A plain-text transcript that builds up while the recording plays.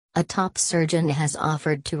A top surgeon has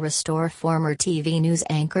offered to restore former TV news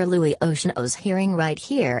anchor Louis Otieno's hearing right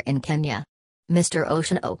here in Kenya. Mr.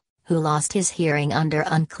 Otieno, who lost his hearing under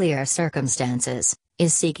unclear circumstances,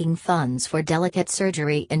 is seeking funds for delicate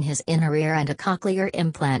surgery in his inner ear and a cochlear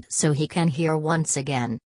implant so he can hear once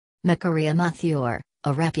again. Macharia Muthure,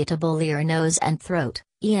 a reputable ear, nose and throat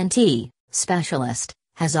 (ENT) specialist,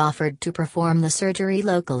 has offered to perform the surgery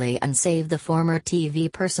locally and save the former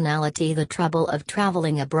TV personality the trouble of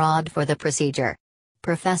traveling abroad for the procedure.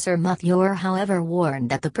 Professor Muthure, however,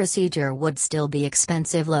 warned that the procedure would still be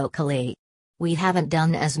expensive locally. "We haven't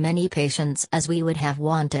done as many patients as we would have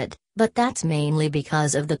wanted, but that's mainly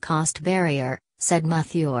because of the cost barrier," said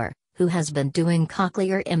Muthure, who has been doing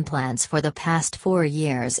cochlear implants for the past 4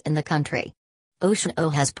 years in the country.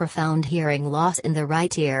 Otieno has profound hearing loss in the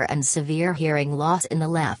right ear and severe hearing loss in the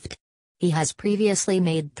left. He has previously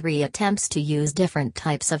made 3 attempts to use different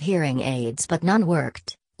types of hearing aids, but none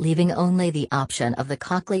worked, leaving only the option of the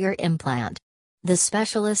cochlear implant. The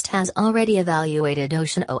specialist has already evaluated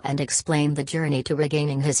Otieno and explained the journey to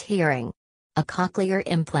regaining his hearing. A cochlear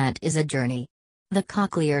implant is a journey. The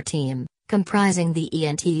cochlear team, comprising the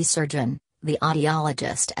ENT surgeon, the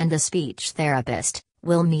audiologist and the speech therapist,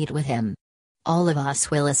 will meet with him. "All of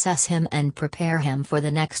us will assess him and prepare him for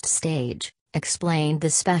the next stage," explained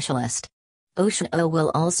the specialist. Otieno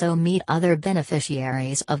will also meet other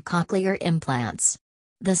beneficiaries of cochlear implants.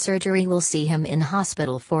 The surgery will see him in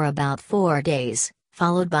hospital for about 4 days,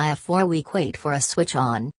 followed by a 4-week wait for a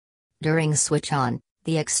switch-on. During switch-on,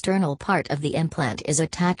 the external part of the implant is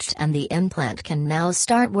attached and the implant can now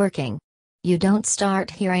start working. "You don't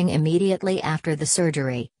start hearing immediately after the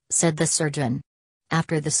surgery," said the surgeon.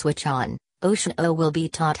 After the switch-on, Otieno will be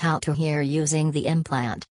taught how to hear using the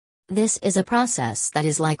implant. This is a process that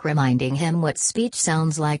is like reminding him what speech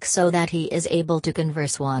sounds like so that he is able to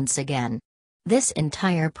converse once again. This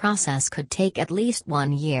entire process could take at least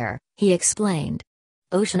 1 year, he explained.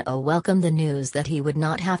 Otieno welcomed the news that he would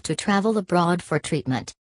not have to travel abroad for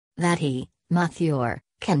treatment. That he, Muthure,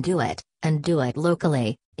 can do it, and do it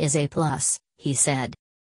locally, is a plus, he said.